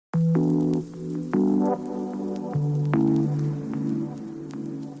Hello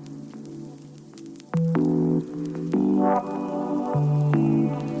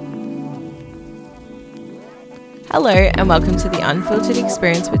and welcome to The Unfiltered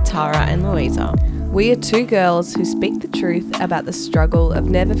Experience with Tara and Louisa. We are two girls who speak the truth about the struggle of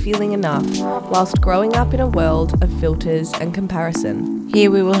never feeling enough whilst growing up in a world of filters and comparison. Here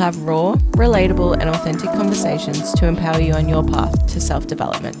we will have raw, relatable and authentic conversations to empower you on your path to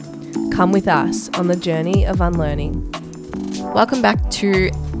self-development. Come with us on the journey of unlearning. Welcome back to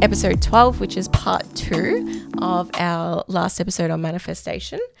episode 12, which is part 2 of our last episode on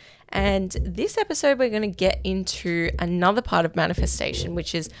manifestation. And this episode, we're going to get into another part of manifestation,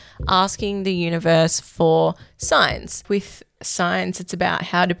 which is asking the universe for signs. With signs, it's about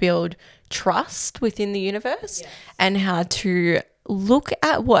how to build trust within the universe and how to look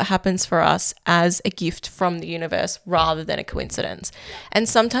at what happens for us as a gift from the universe rather than a coincidence. And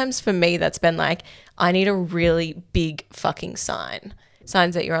sometimes for me, that's been like, I need a really big fucking sign.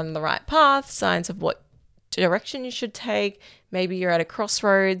 Signs that you're on the right path, signs of what direction you should take. Maybe you're at a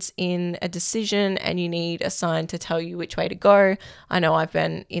crossroads in a decision and you need a sign to tell you which way to go. I know I've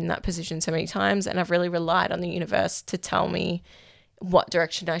been in that position so many times and I've really relied on the universe to tell me what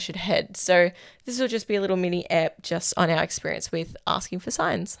direction I should head. So this will just be a little mini ep just on our experience with asking for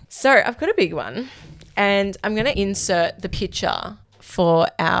signs. So I've got a big one and I'm going to insert the picture for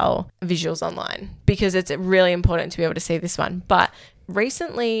our visuals online because it's really important to be able to see this one. But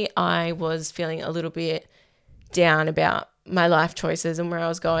recently I was feeling a little bit down about my life choices and where I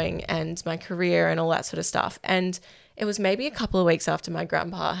was going and my career and all that sort of stuff. And it was maybe a couple of weeks after my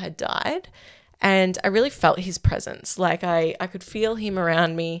grandpa had died and I really felt his presence. Like I could feel him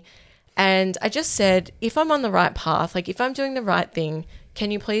around me and I just said, if I'm on the right path, like if I'm doing the right thing,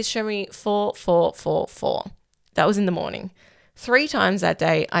 can you please show me 4, 4, 4, 4? That was in the morning. 3 times that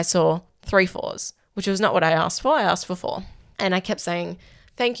day I saw 3 4s, which was not what I asked for. I asked for 4. And I kept saying,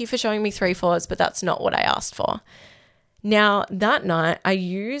 thank you for showing me 3 4s, but that's not what I asked for. Now, that night, I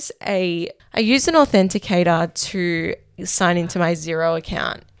used an authenticator to sign into my Xero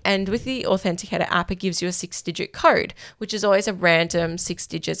account. And with the authenticator app, it gives you a 6-digit code, which is always a random 6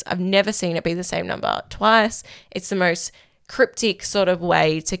 digits. I've never seen it be the same number twice. It's the most cryptic sort of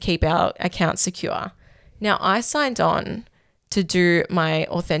way to keep our account secure. Now, I signed on to do my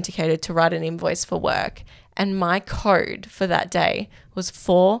authenticator to write an invoice for work. And my code for that day was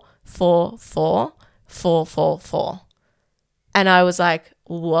 444444. And I was like,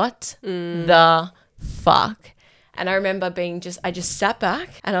 what the fuck? And I remember I just sat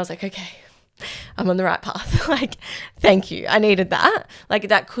back and I was like, okay, I'm on the right path. Like, thank you. I needed that. Like,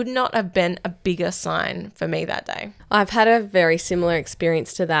 that could not have been a bigger sign for me that day. I've had a very similar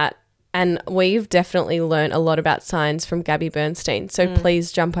experience to that. And we've definitely learned a lot about signs from Gabby Bernstein. So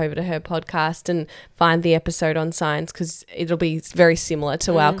please jump over to her podcast and find the episode on signs because it'll be very similar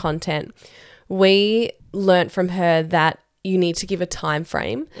to our content. We learnt from her that you need to give a time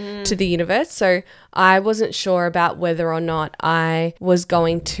frame to the universe. So I wasn't sure about whether or not I was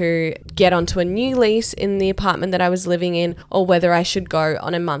going to get onto a new lease in the apartment that I was living in or whether I should go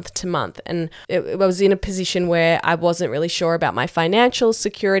on a month to month. And I was in a position where I wasn't really sure about my financial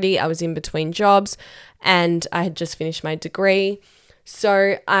security. I was in between jobs and I had just finished my degree.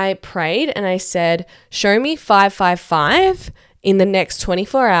 So I prayed and I said, show me 555 in the next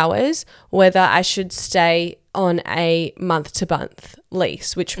 24 hours whether I should stay on a month-to-month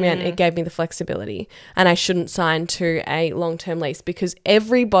lease, which meant it gave me the flexibility and I shouldn't sign to a long-term lease because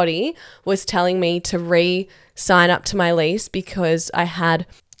everybody was telling me to re-sign up to my lease because I had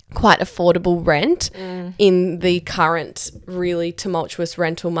quite affordable rent in the current really tumultuous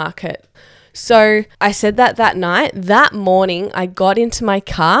rental market. So I said that night. That morning, I got into my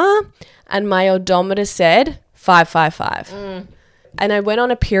car and my odometer said 555. And I went on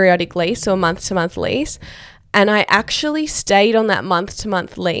a periodic lease or a month-to-month lease. And I actually stayed on that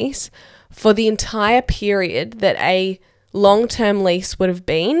month-to-month lease for the entire period that a long-term lease would have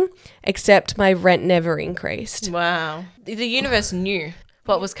been, except my rent never increased. Wow. The universe knew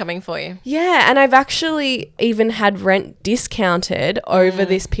what was coming for you. Yeah, and I've actually even had rent discounted over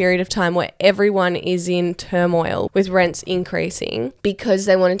this period of time where everyone is in turmoil with rents increasing because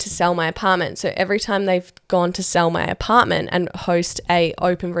they wanted to sell my apartment. So every time they've gone to sell my apartment and host a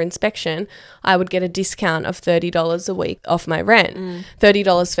open for inspection, I would get a discount of $30 a week off my rent,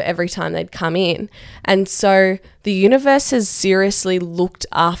 $30 for every time they'd come in. And so the universe has seriously looked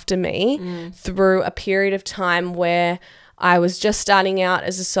after me through a period of time where I was just starting out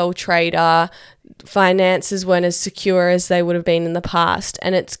as a sole trader. Finances weren't as secure as they would have been in the past.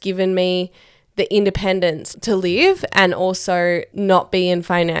 And it's given me the independence to live and also not be in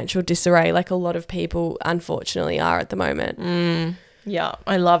financial disarray like a lot of people unfortunately are at the moment. Yeah,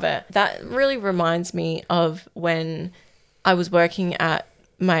 I love it. That really reminds me of when I was working at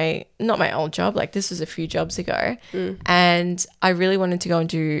not my old job, like this was a few jobs ago, and I really wanted to go and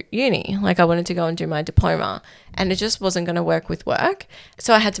do uni. Like I wanted to go and do my diploma, and it just wasn't going to work with work.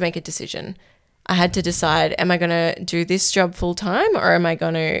 So I had to make a decision. I had to decide, am I going to do this job full time, or am I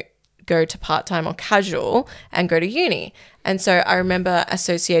going to go to part-time or casual and go to uni? And so I remember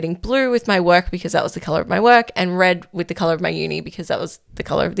associating blue with my work because that was the color of my work, and red with the color of my uni because that was the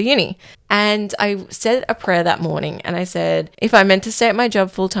color of the uni. And I said a prayer that morning, and I said, if I'm meant to stay at my job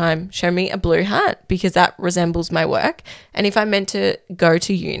full-time, show me a blue hat because that resembles my work. And if I'm meant to go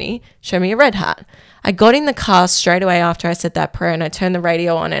to uni, show me a red hat. I got in the car straight away after I said that prayer, and I turned the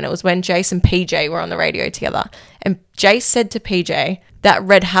radio on, and it was when Jace and PJ were on the radio together. And Jace said to PJ, that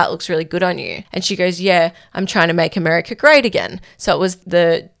red hat looks really good on you. And she goes, yeah, I'm trying to make America great again. So it was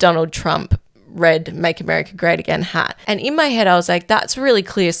the Donald Trump red Make America Great Again hat. And in my head, I was like, that's a really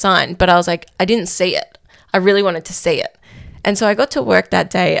clear sign. But I was like, I didn't see it. I really wanted to see it. And so I got to work that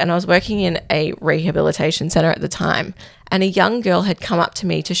day, and I was working in a rehabilitation center at the time. And a young girl had come up to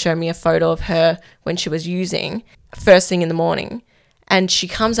me to show me a photo of her when she was using first thing in the morning. And she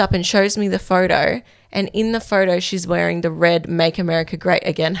comes up and shows me the photo. And in the photo, she's wearing the red Make America Great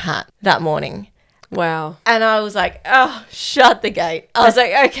Again hat that morning. Wow. And I was like, oh, shut the gate. I was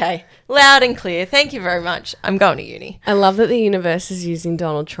like, okay, loud and clear. Thank you very much. I'm going to uni. I love that the universe is using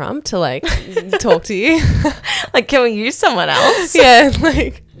Donald Trump to like talk to you. Like, can we use someone else? Yeah.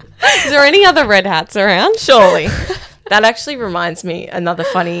 Like, is there any other red hats around? Surely. That actually reminds me another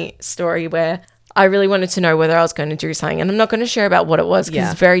funny story where I really wanted to know whether I was going to do something. And I'm not going to share about what it was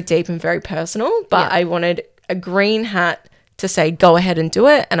because it's very deep and very personal. But I wanted a green hat to say, go ahead and do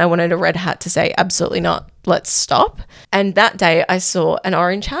it. And I wanted a red hat to say, absolutely not, let's stop. And that day I saw an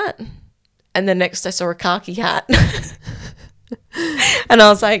orange hat. And the next I saw a khaki hat. And I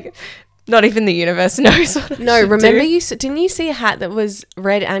was like, not even the universe knows what I should remember do. didn't you see a hat that was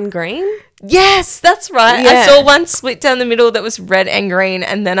red and green? Yes, that's right. Yeah. I saw one split down the middle that was red and green,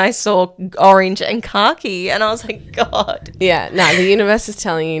 and then I saw orange and khaki, and I was like, God. Yeah, no, the universe is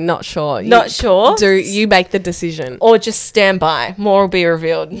telling you not sure. Not sure? You make the decision. Or just stand by. More will be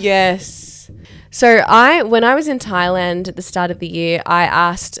revealed. Yes. So when I was in Thailand at the start of the year,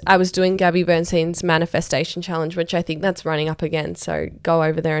 I was doing Gabby Bernstein's manifestation challenge, which I think that's running up again. So go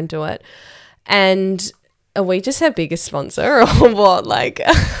over there and do it. And are we just her biggest sponsor or what? Like,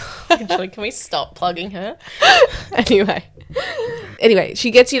 Actually, can we stop plugging her? Anyway,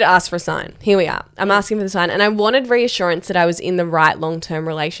 she gets you to ask for a sign. Here we are. I'm asking for the sign. And I wanted reassurance that I was in the right long-term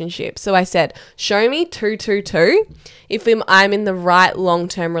relationship. So I said, show me 222 if I'm in the right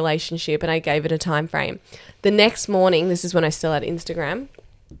long-term relationship. And I gave it a time frame. The next morning, this is when I still had Instagram,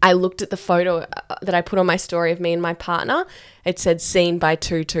 I looked at the photo that I put on my story of me and my partner. It said seen by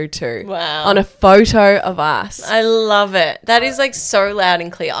 222. Wow. On a photo of us. I love it. That is like so loud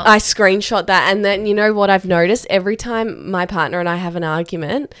and clear. I screenshot that, and then you know what I've noticed? Every time my partner and I have an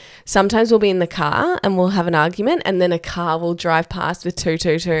argument, sometimes we'll be in the car and we'll have an argument, and then a car will drive past with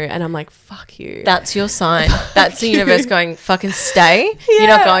 222, and I'm like, fuck you. That's your sign. That's the universe going, fucking stay. Yeah. You're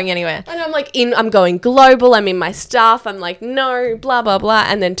not going anywhere. And I'm like, I'm going global. I'm in my stuff. I'm like, no, blah, blah, blah.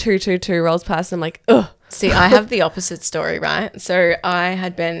 And then 222 rolls past, and I'm like, ugh. See, I have the opposite story, right? So I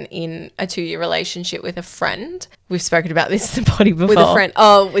had been in a 2-year relationship with a friend. We've spoken about this in the body before. With a friend.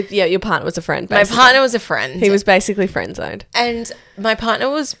 Oh, your partner was a friend, basically. My partner was a friend. He was basically friend-zoned. And my partner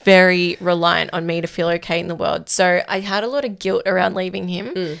was very reliant on me to feel okay in the world. So I had a lot of guilt around leaving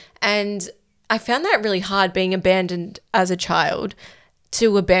him. And I found that really hard being abandoned as a child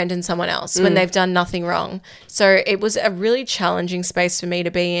to abandon someone else when they've done nothing wrong. So it was a really challenging space for me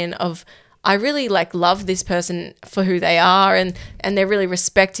to be in of I really like love this person for who they are and they're really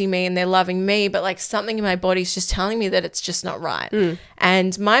respecting me and they're loving me, but like something in my body's just telling me that it's just not right.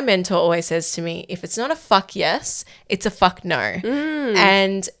 And my mentor always says to me, if it's not a fuck yes, it's a fuck no.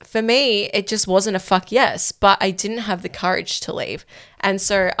 And for me, it just wasn't a fuck yes, but I didn't have the courage to leave. And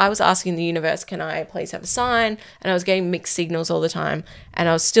so I was asking the universe, can I please have a sign? And I was getting mixed signals all the time and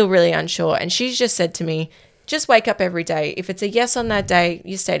I was still really unsure. And she just said to me, just wake up every day. If it's a yes on that day,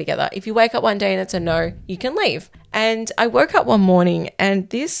 you stay together. If you wake up one day and it's a no, you can leave. And I woke up one morning and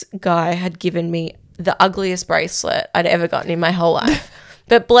this guy had given me the ugliest bracelet I'd ever gotten in my whole life.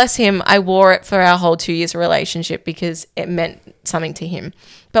 But bless him, I wore it for our whole 2 years of relationship because it meant something to him.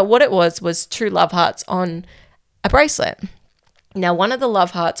 But what it was 2 love hearts on a bracelet. Now, one of the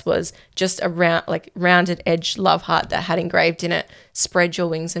love hearts was just a rounded edge love heart that had engraved in it, "Spread your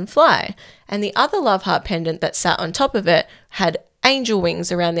wings and fly." And the other love heart pendant that sat on top of it had angel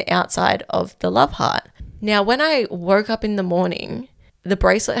wings around the outside of the love heart. Now, when I woke up in the morning, the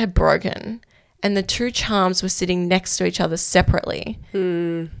bracelet had broken and the two charms were sitting next to each other separately,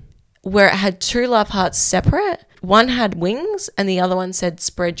 where it had two love hearts separate. One had wings and the other one said,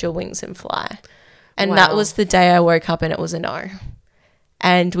 "Spread your wings and fly." And that was the day I woke up and it was a no.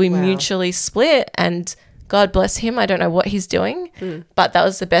 And we mutually split, and God bless him. I don't know what he's doing, but that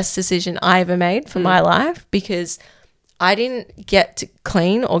was the best decision I ever made for my life, because I didn't get to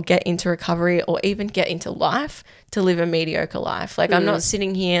clean or get into recovery or even get into life to live a mediocre life. Like, I'm not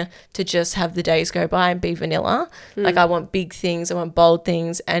sitting here to just have the days go by and be vanilla. Like, I want big things. I want bold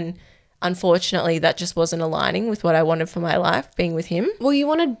things. And unfortunately, that just wasn't aligning with what I wanted for my life, being with him. Well, you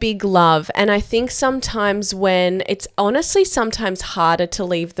wanted big love. And I think sometimes when it's honestly sometimes harder to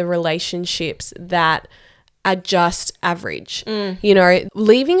leave the relationships that are just average. You know,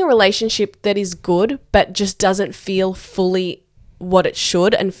 leaving a relationship that is good but just doesn't feel fully what it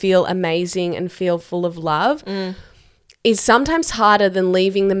should and feel amazing and feel full of love is sometimes harder than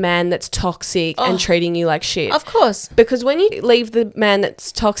leaving the man that's toxic and treating you like shit. Of course. Because when you leave the man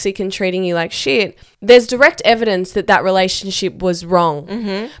that's toxic and treating you like shit, there's direct evidence that that relationship was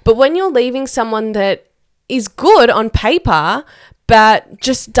wrong. But when you're leaving someone that is good on paper but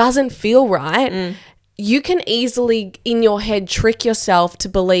just doesn't feel right, you can easily in your head trick yourself to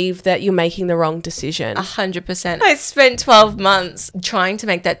believe that you're making the wrong decision. 100%. I spent 12 months trying to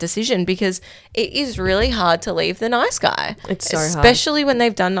make that decision because it is really hard to leave the nice guy. It's so hard. Especially when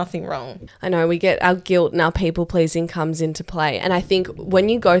they've done nothing wrong. I know, we get our guilt and our people pleasing comes into play. And I think when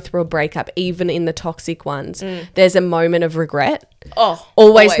you go through a breakup, even in the toxic ones, there's a moment of regret.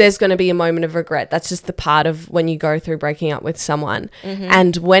 Always there's going to be a moment of regret. That's just the part of when you go through breaking up with someone.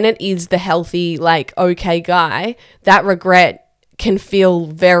 And when it is the healthy, like, okay guy, that regret can feel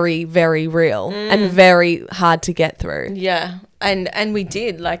very, very real and very hard to get through. Yeah. And we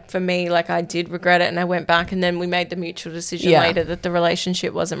did. Like, for me, like, I did regret it, and I went back, and then we made the mutual decision later that the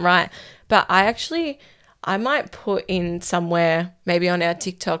relationship wasn't right. But I might put in somewhere, maybe on our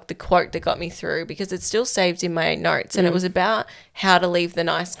TikTok, the quote that got me through, because it's still saved in my notes. And it was about how to leave the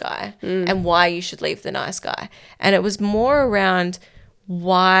nice guy and why you should leave the nice guy. And it was more around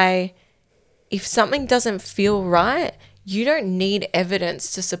why, if something doesn't feel right, you don't need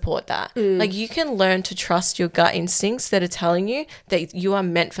evidence to support that. Like, you can learn to trust your gut instincts that are telling you that you are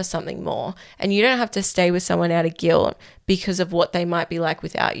meant for something more. And you don't have to stay with someone out of guilt because of what they might be like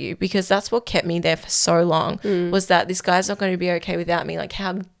without you. Because that's what kept me there for so long, was that this guy's not going to be okay without me. Like,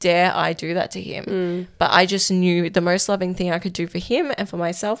 how dare I do that to him? But I just knew the most loving thing I could do for him and for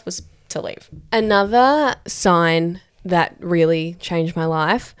myself was to leave. Another sign that really changed my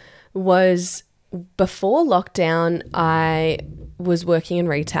life was before lockdown, I was working in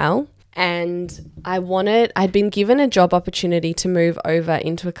retail and I'd been given a job opportunity to move over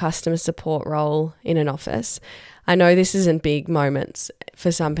into a customer support role in an office. I know this isn't big moments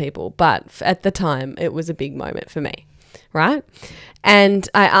for some people, but at the time it was a big moment for me, right? And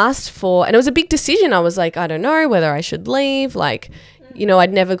I asked for, and it was a big decision. I was like, I don't know whether I should leave. Like, you know,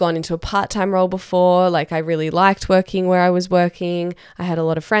 I'd never gone into a part-time role before. Like, I really liked working where I was working. I had a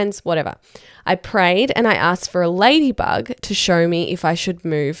lot of friends, whatever. I prayed and I asked for a ladybug to show me if I should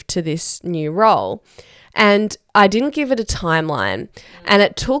move to this new role. And I didn't give it a timeline. And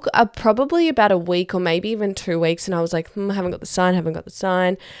it took probably about a week or maybe even 2 weeks. And I was like, haven't got the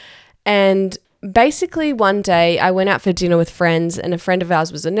sign. And basically one day I went out for dinner with friends, and a friend of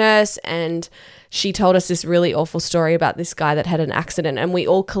ours was a nurse, and she told us this really awful story about this guy that had an accident, and we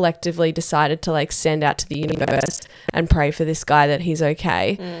all collectively decided to like send out to the universe and pray for this guy that he's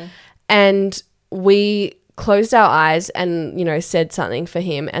okay. And we closed our eyes and, you know, said something for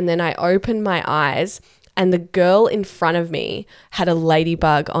him. And then I opened my eyes and the girl in front of me had a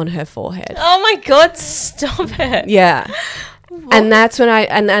ladybug on her forehead. Oh my God, stop it. Yeah. What? And that's when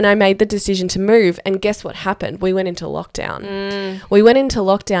I made the decision to move. And guess what happened? We went into lockdown. We went into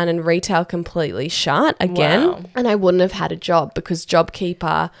lockdown and retail completely shut again. Wow. And I wouldn't have had a job because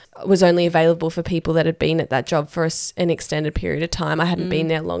JobKeeper was only available for people that had been at that job for an extended period of time. I hadn't been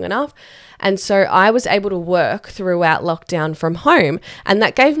there long enough. And so I was able to work throughout lockdown from home, and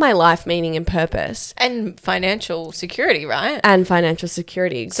that gave my life meaning and purpose. And financial security, right? And financial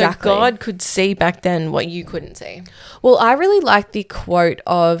security, exactly. So God could see back then what you couldn't see. Well, I really like the quote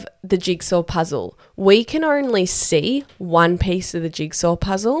of the jigsaw puzzle. We can only see one piece of the jigsaw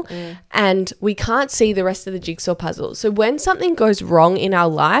puzzle and we can't see the rest of the jigsaw puzzle. So when something goes wrong in our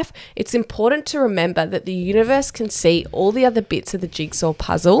life, life, it's important to remember that the universe can see all the other bits of the jigsaw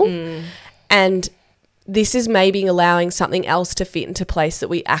puzzle, and this is maybe allowing something else to fit into place that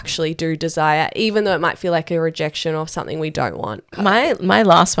we actually do desire, even though it might feel like a rejection or something we don't want. My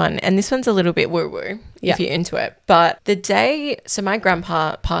last one, and this one's a little bit woo-woo if you're into it, but so my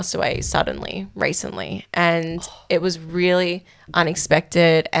grandpa passed away suddenly recently, and it was really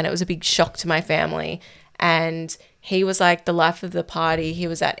unexpected, and it was a big shock to my family, and he was like the life of the party. He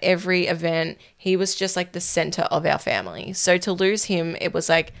was at every event. He was just like the center of our family. So to lose him, it was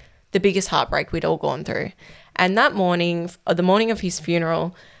like the biggest heartbreak we'd all gone through. And that morning, or the morning of his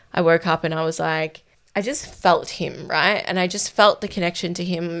funeral, I woke up and I was like, I just felt him, right? And I just felt the connection to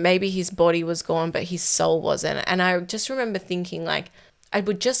him. Maybe his body was gone, but his soul wasn't. And I just remember thinking like, I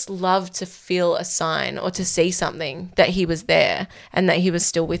would just love to feel a sign or to see something that he was there and that he was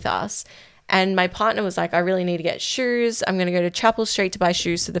still with us. And my partner was like, I really need to get shoes. I'm going to go to Chapel Street to buy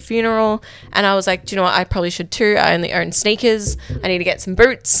shoes for the funeral. And I was like, do you know what? I probably should too. I only own sneakers. I need to get some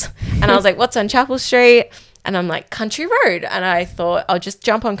boots. And I was like, what's on Chapel Street? And I'm like, Country Road. And I thought I'll just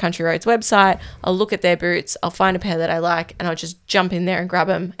jump on Country Road's website. I'll look at their boots. I'll find a pair that I like and I'll just jump in there and grab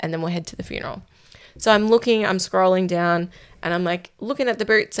them. And then we'll head to the funeral. So I'm scrolling down and I'm like looking at the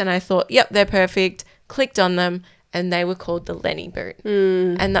boots and I thought, yep, they're perfect. Clicked on them. And they were called the Lenny boot.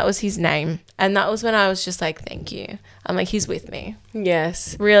 And that was his name. And that was when I was just like, thank you. I'm like, he's with me.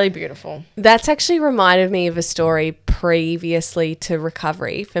 Yes. Really beautiful. That's actually reminded me of a story previously to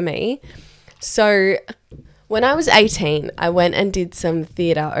recovery for me. So when I was 18, I went and did some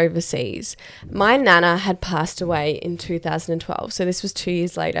theatre overseas. My nana had passed away in 2012. So this was 2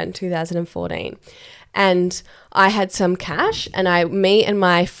 years later in 2014. And I had some cash and me and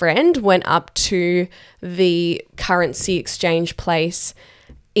my friend went up to the currency exchange place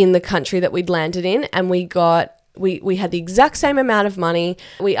in the country that we'd landed in, and we had the exact same amount of money.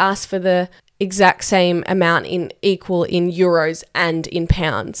 We asked for the exact same amount equal in euros and in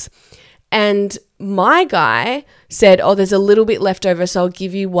pounds. And my guy said, oh, there's a little bit left over, so I'll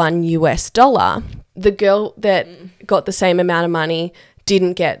give you $1. The girl that got the same amount of money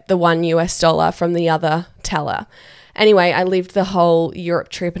didn't get the $1 from the other teller. Anyway, I lived the whole Europe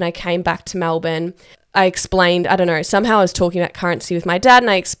trip and I came back to Melbourne. I explained, I don't know, somehow I was talking about currency with my dad and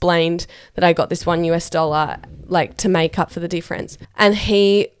I explained that I got this $1 like to make up for the difference. And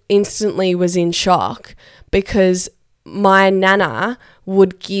he instantly was in shock because my nana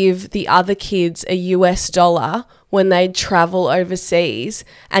would give the other kids a $1 when they'd travel overseas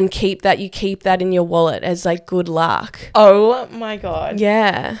and keep that in your wallet as like good luck. Oh my God.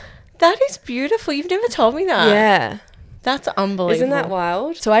 Yeah. That is beautiful. You've never told me that. Yeah. That's unbelievable. Isn't that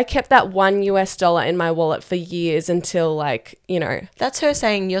wild? So I kept that $1 in my wallet for years until That's her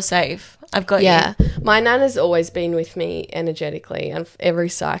saying you're safe. I've got you. Yeah. My nana's always been with me energetically, and every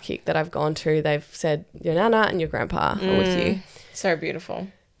psychic that I've gone to, they've said your nana and your grandpa are with you. So beautiful.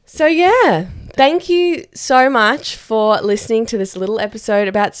 So yeah, thank you so much for listening to this little episode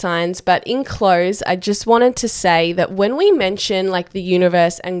about signs. But in close, I just wanted to say that when we mention like the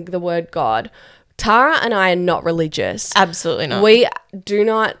universe and the word God, Tara and I are not religious. Absolutely not. We do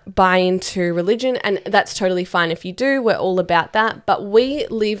not buy into religion, and that's totally fine if you do. We're all about that. But we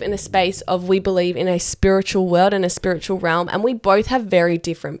live in a space of we believe in a spiritual world and a spiritual realm, and we both have very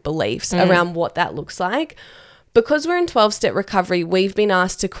different beliefs around what that looks like. Because we're in 12-step recovery, we've been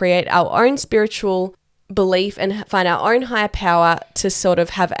asked to create our own spiritual belief and find our own higher power to sort of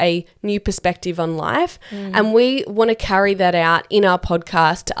have a new perspective on life. And we want to carry that out in our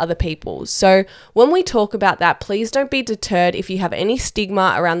podcast to other people. So when we talk about that, please don't be deterred if you have any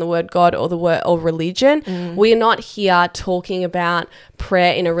stigma around the word God or the word or religion. We are not here talking about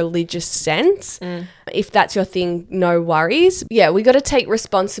prayer in a religious sense. If that's your thing, no worries. Yeah, we got to take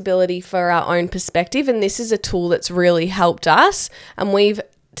responsibility for our own perspective, and this is a tool that's really helped us, and we've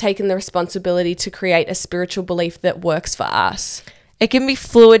taken the responsibility to create a spiritual belief that works for us. It can be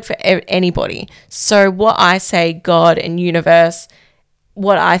fluid for anybody. So what I say, God and universe,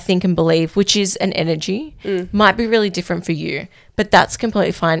 what I think and believe, which is an energy, might be really different for you, but that's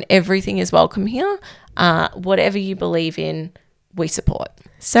completely fine. Everything is welcome here. Whatever you believe in, we support.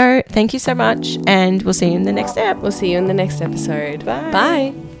 So thank you so much, and we'll see you in the next step. We'll see you in the next episode. Bye.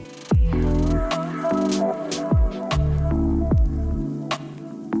 Bye.